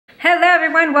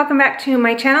everyone, welcome back to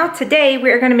my channel. Today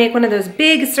we are going to make one of those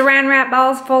big saran wrap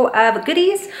balls full of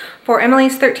goodies for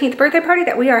Emily's 13th birthday party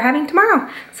that we are having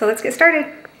tomorrow. So let's get started.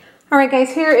 Alright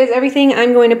guys, here is everything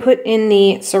I'm going to put in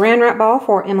the saran wrap ball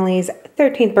for Emily's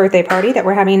 13th birthday party that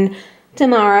we're having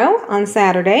tomorrow on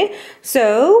Saturday.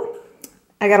 So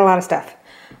I got a lot of stuff.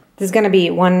 This is going to be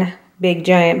one big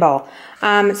giant ball.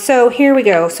 So here we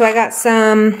go. So I got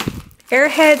some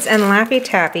Airheads and Laffy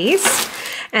Taffies.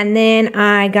 And then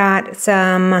I got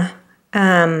some, what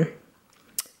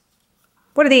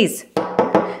are these?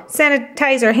 Hand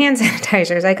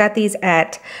sanitizers. I got these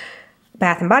at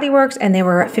Bath & Body Works and they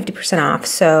were 50% off.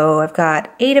 So I've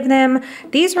got 8 of them.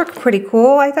 These were pretty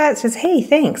cool. I thought it says, hey,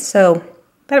 thanks. So I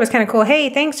thought it was kind of cool. Hey,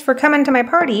 thanks for coming to my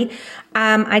party.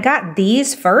 I got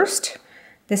these first.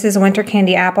 This is a winter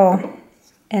candy apple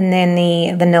and then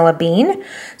the vanilla bean.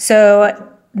 So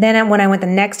then when I went the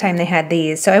next time, they had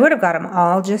these. So I would have got them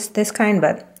all just this kind,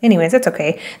 but anyways, it's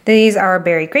okay. These are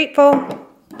Berry Grateful.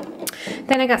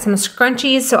 Then I got some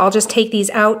scrunchies, so I'll just take these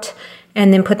out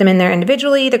and then put them in there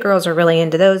individually. The girls are really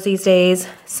into those these days.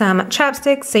 Some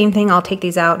chapsticks, same thing. I'll take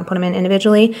these out and put them in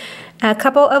individually. A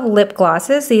couple of lip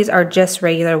glosses. These are just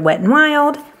regular Wet n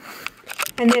Wild.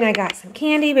 And then I got some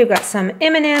candy. We've got some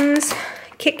M&Ms,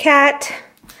 Kit Kat,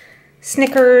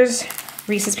 Snickers,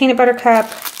 Reese's Peanut Butter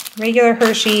Cup, regular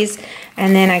Hershey's,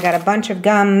 and then I got a bunch of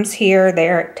gums here.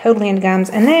 They're totally into gums.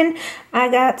 And then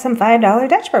I got some $5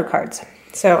 Dutch Bro cards.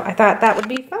 So I thought that would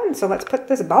be fun. So let's put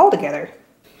this ball together.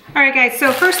 All right, guys.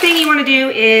 So first thing you want to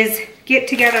do is get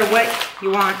together what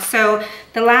you want. So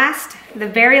the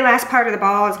very last part of the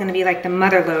ball is going to be like the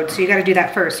mother load. So you got to do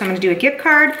that first. So I'm going to do a gift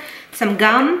card, some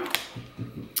gum,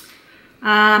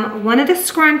 one of the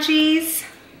scrunchies,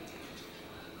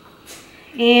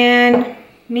 and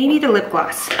maybe the lip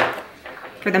gloss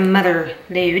for the mother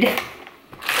load. And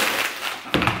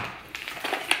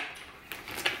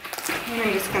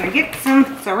I'm just gonna get some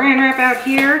saran wrap out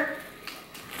here.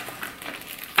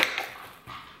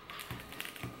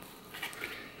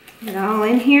 Get it all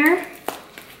in here.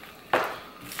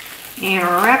 And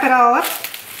wrap it all up.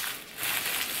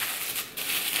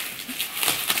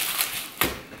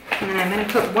 And then I'm gonna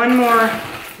put one more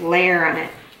layer on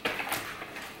it.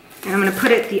 And I'm going to put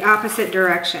it the opposite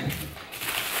direction.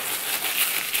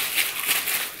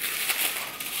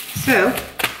 So,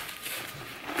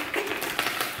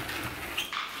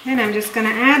 then I'm just going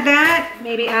to add that,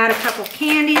 maybe add a couple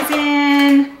candies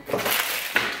in.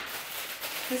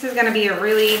 This is going to be a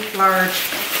really large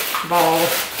ball,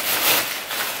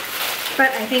 but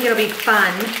I think it'll be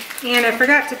fun. And I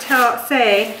forgot to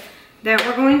say that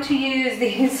we're going to use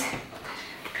these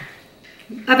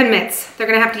oven mitts. They're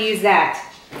going to have to use that.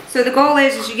 So the goal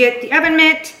is you get the oven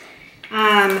mitt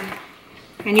and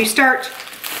you start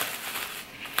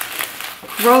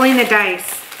rolling the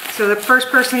dice. So the first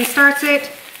person starts it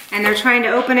and they're trying to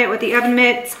open it with the oven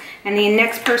mitts, and the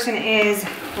next person is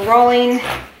rolling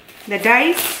the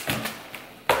dice.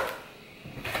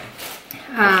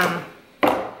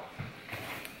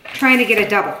 Trying to get a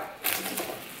double.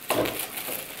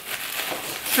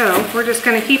 So we're just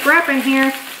going to keep wrapping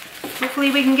here.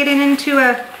 Hopefully we can get it into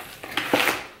a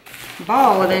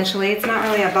ball eventually. It's not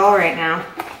really a ball right now.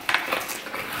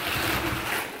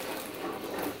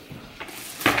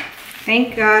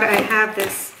 Thank God I have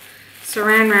this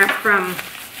saran wrap from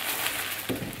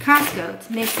Costco.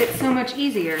 It makes it so much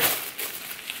easier.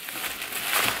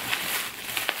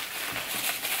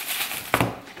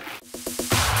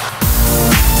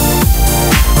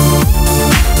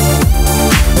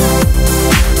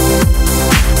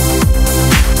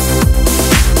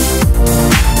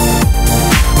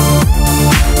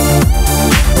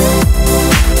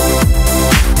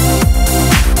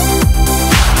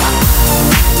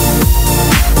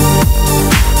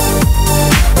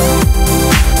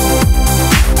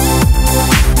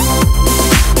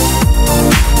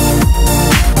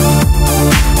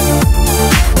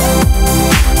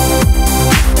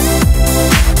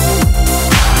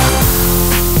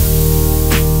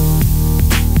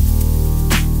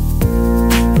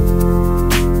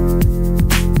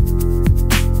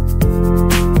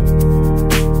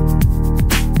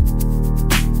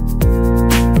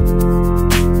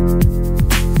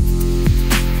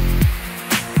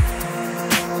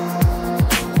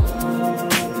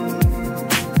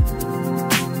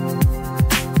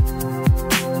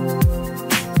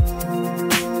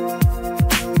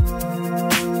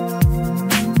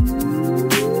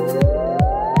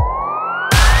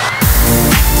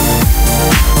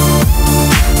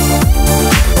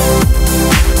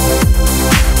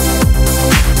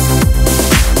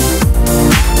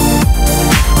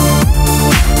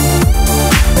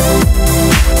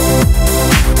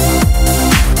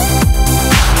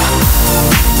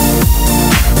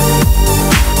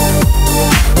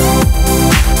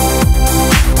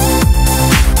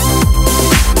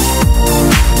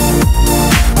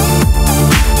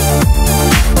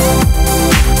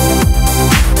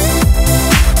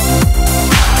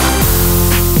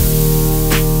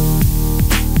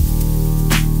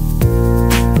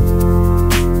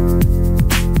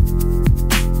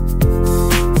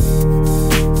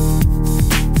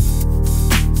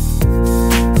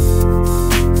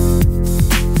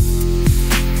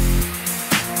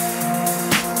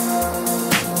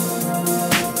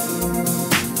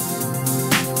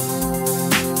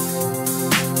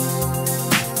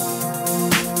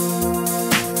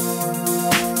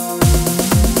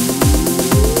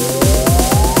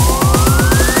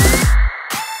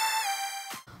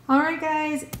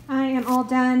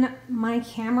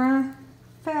 camera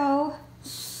fell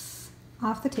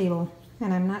off the table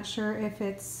and I'm not sure if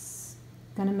it's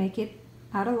gonna make it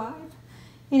out alive.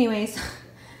 Anyways,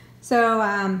 so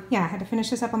yeah, I had to finish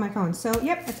this up on my phone. So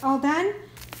yep, it's all done.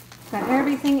 Got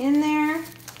everything in there.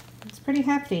 It's pretty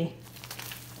hefty.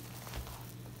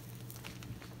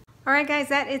 Alright guys,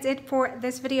 that is it for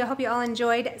this video. I hope you all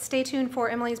enjoyed. Stay tuned for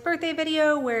Emily's birthday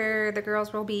video where the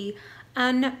girls will be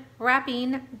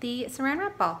unwrapping the Saran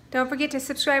wrap ball. Don't forget to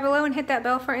subscribe below and hit that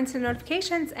bell for instant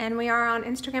notifications. And we are on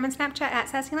Instagram and Snapchat at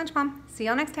Sassy Lunch Mom. See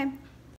y'all next time.